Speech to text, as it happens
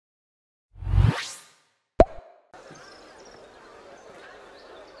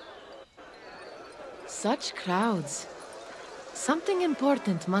Such crowds. Something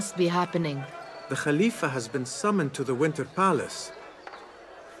important must be happening. The Khalifa has been summoned to the Winter Palace.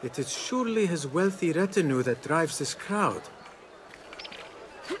 It is surely his wealthy retinue that drives this crowd.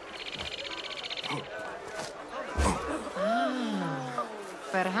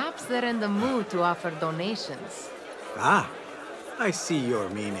 Perhaps they're in the mood to offer donations. Ah, I see your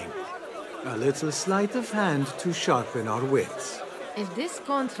meaning. A little sleight of hand to sharpen our wits. If this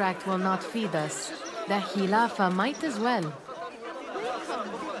contract will not feed us, the Khilafa might as well.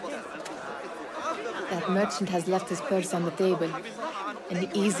 That merchant has left his purse on the table. An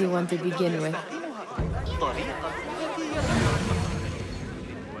easy one to begin with.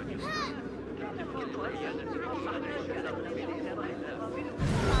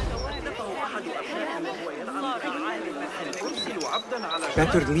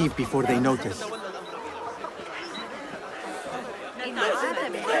 Better leave before they notice.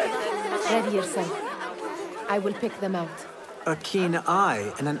 Ready yourself. I will pick them out. A keen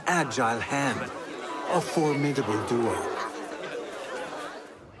eye and an agile hand. A formidable duo.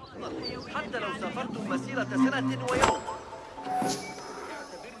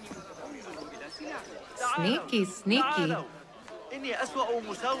 Sneaky, sneaky.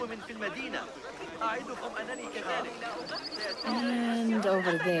 And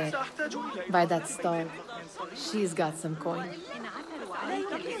over there, by that stall, she's got some coin.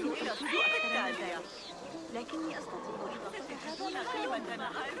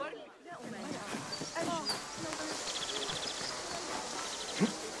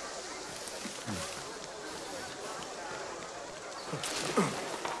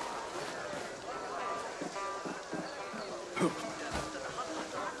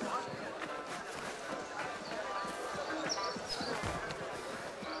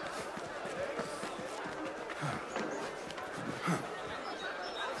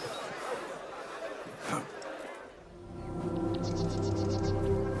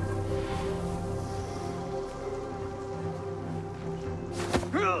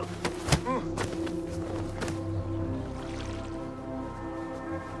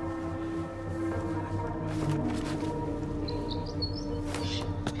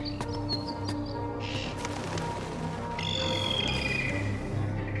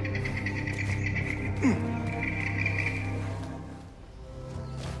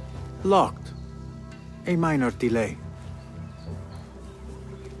 Locked. A minor delay.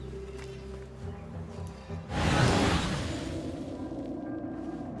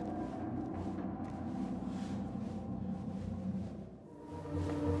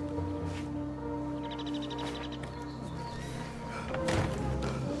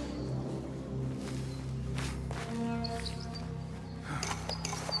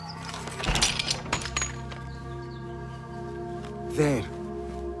 There.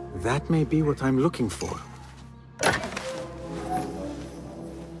 That may be what I'm looking for.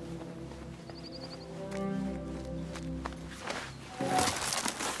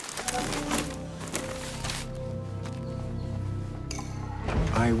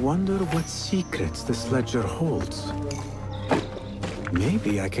 I wonder what secrets this ledger holds.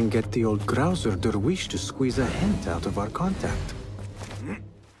 Maybe I can get the old grouser Derwish to squeeze a hint out of our contact.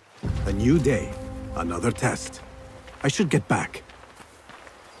 A new day. Another test. I should get back.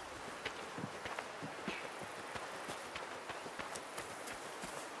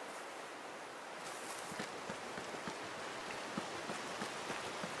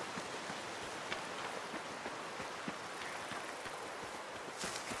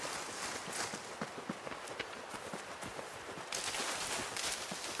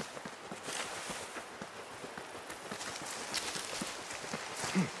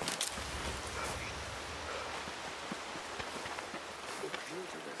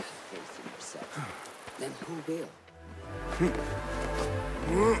 Then who will?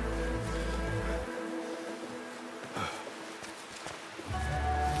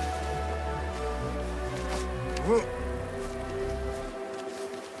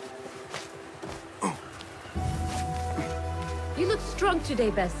 You look strong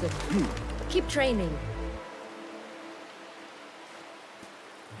today, Basim. Keep training.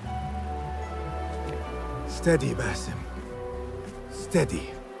 Steady, Basim.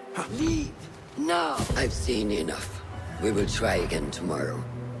 Steady. Leave! No! I've seen enough. We will try again tomorrow.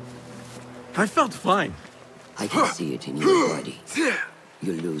 I felt fine. I can see it in your body.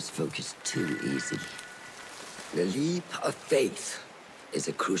 You lose focus too easily. The leap of faith is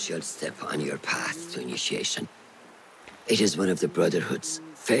a crucial step on your path to initiation. It is one of the Brotherhood's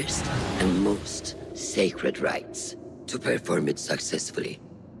first and most sacred rites. To perform it successfully,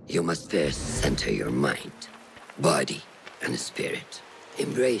 you must first center your mind, body, and spirit.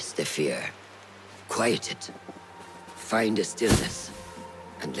 Embrace the fear. Quiet it. Find a stillness.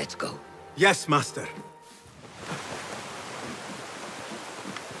 And let's go. Yes, Master.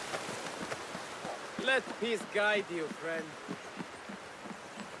 Let peace guide you, friend.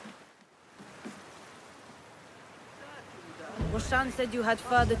 Roshan said you had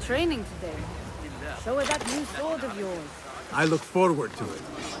further training today. Show her that new sword of yours. I look forward to it.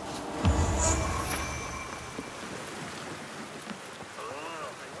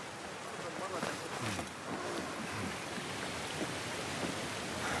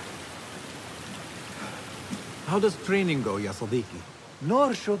 How does training go, Yasadiki?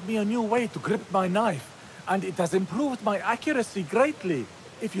 Noor showed me a new way to grip my knife, and it has improved my accuracy greatly.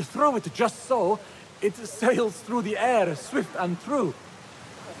 If you throw it just so, it sails through the air, swift and true.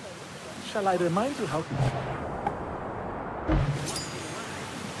 Shall I remind you how...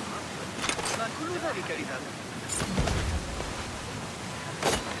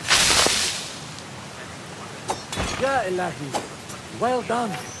 Ya Ilahi, well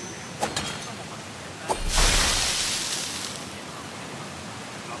done.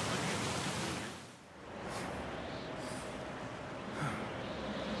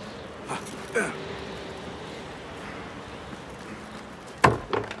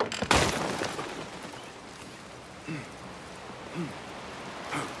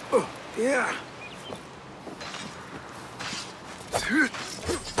 Yeah.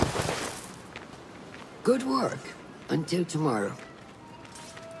 Good work. Until tomorrow.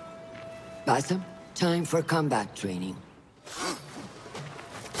 Basim, time for combat training.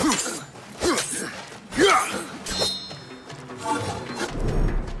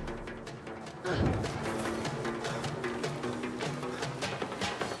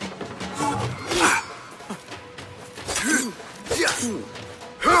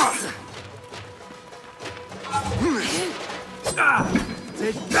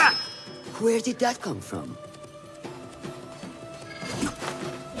 Take that! Where did that come from?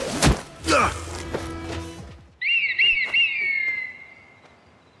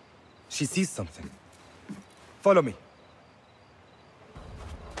 She sees something. Follow me.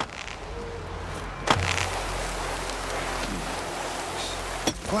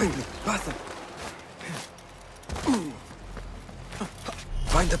 Quietly, Basim.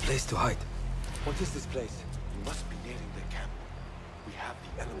 Find a place to hide. What is this place? You must be nearing the camp. We have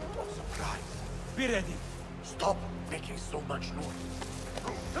the element of surprise. Be ready. Stop making so much noise.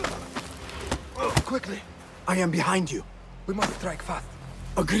 Quickly! I am behind you. We must strike fast.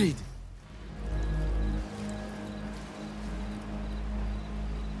 Agreed.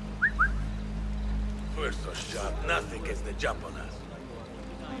 We're so sharp, nothing gets the jump on us.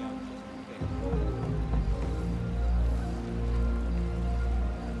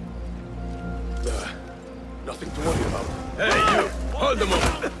 Nothing to worry about. Hey, you! Hold a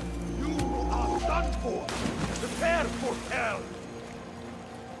moment! You are done for! Prepare for hell!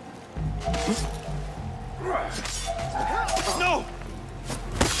 No!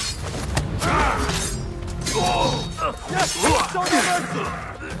 Yes, show no mercy!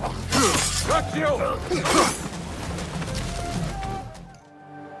 Got you!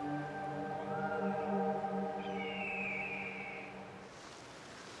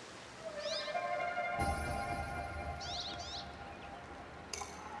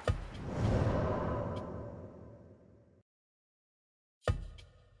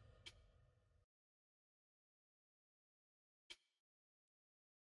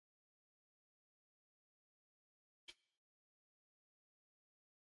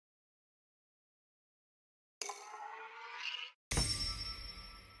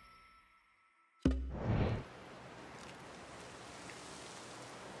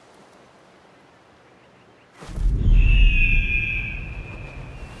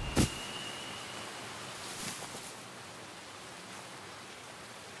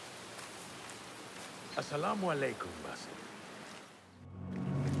 Assalamu alaikum, Basim.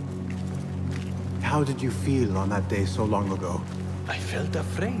 How did you feel on that day so long ago? I felt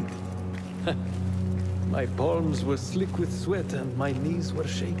afraid. My palms were slick with sweat and my knees were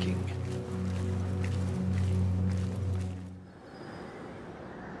shaking.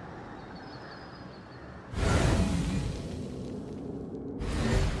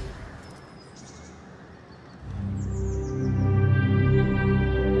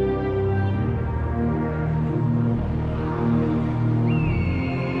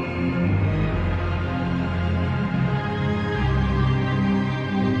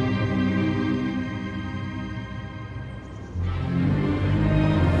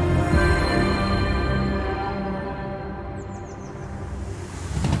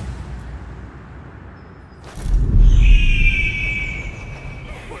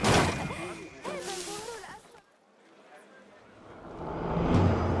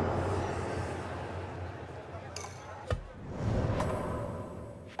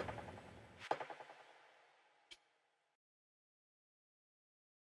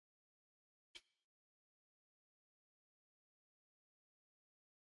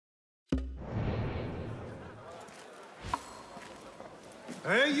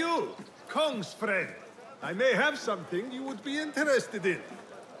 Hey you, Kong's friend. I may have something you would be interested in.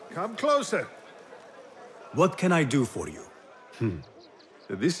 Come closer. What can I do for you?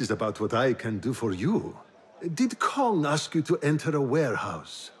 This is about what I can do for you. Did Kong ask you to enter a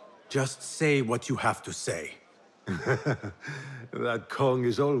warehouse? Just say what you have to say. That Kong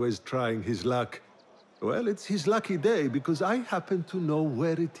is always trying his luck. Well, it's his lucky day because I happen to know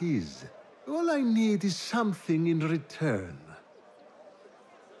where it is. All I need is something in return.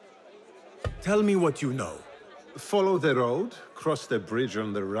 Tell me what you know. Follow the road, cross the bridge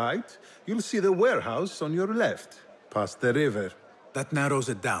on the right. You'll see the warehouse on your left, past the river. That narrows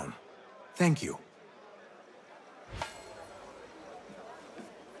it down. Thank you.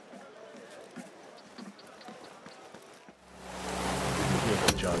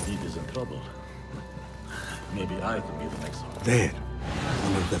 Javid is in trouble. Maybe I can be the next one. There.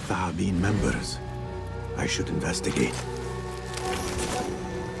 One of the Thaabin members. I should investigate.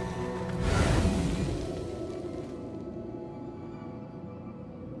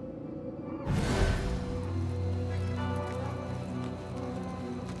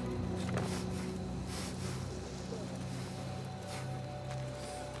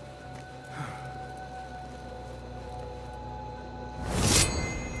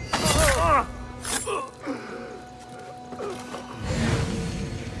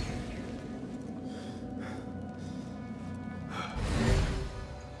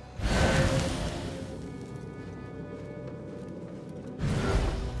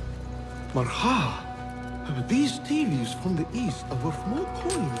 Marha! These tea leaves from the east are worth more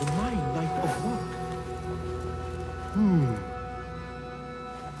coin than my night of work.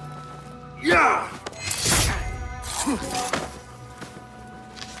 Yeah!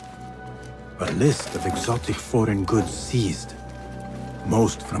 A list of exotic foreign goods seized.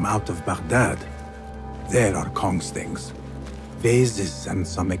 Most from out of Baghdad. There are Kong's things. Vases and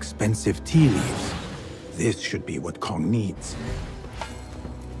some expensive tea leaves. This should be what Kong needs.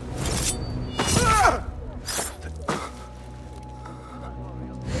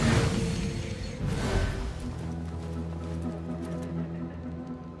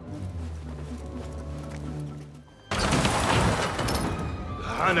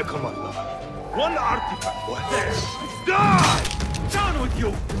 One artifact for this. Die! Down with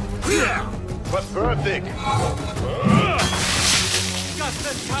you! Pathetic! Got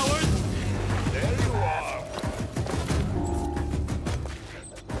them, cowards! There you are!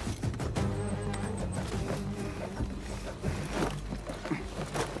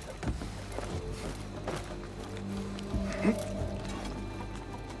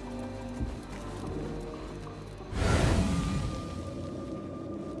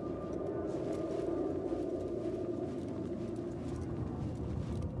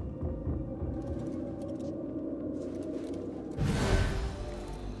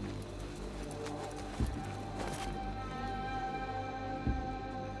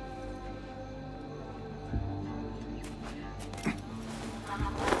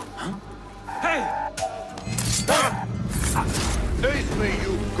 Face me,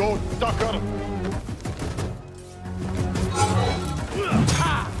 you goat sucker!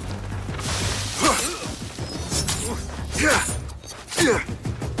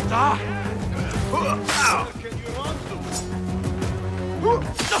 Can you run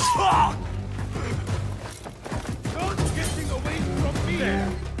Not getting away from me! There.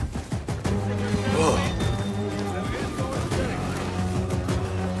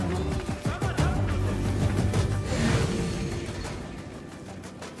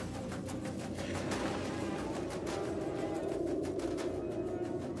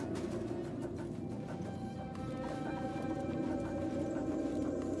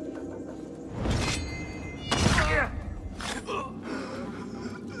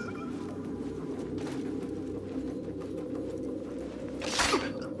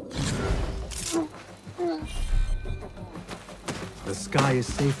 The sky is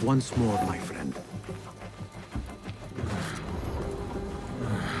safe once more, my friend.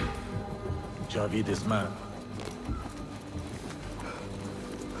 Javid is mad.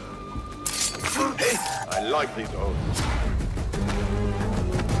 I like these oaths.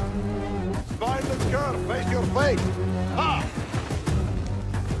 Violent curve, face your fate! Ha!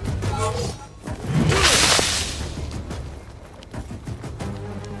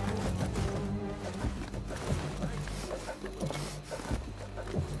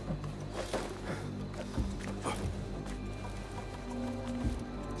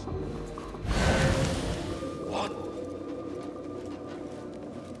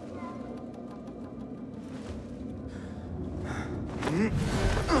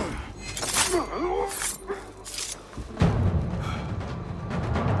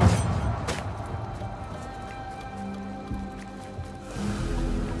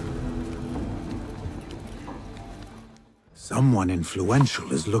 Someone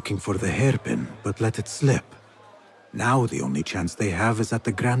influential is looking for the hairpin, but let it slip. Now the only chance they have is at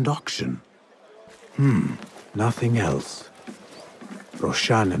the grand auction. Nothing else.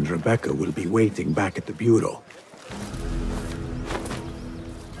 Roshan and Rebecca will be waiting back at the bureau.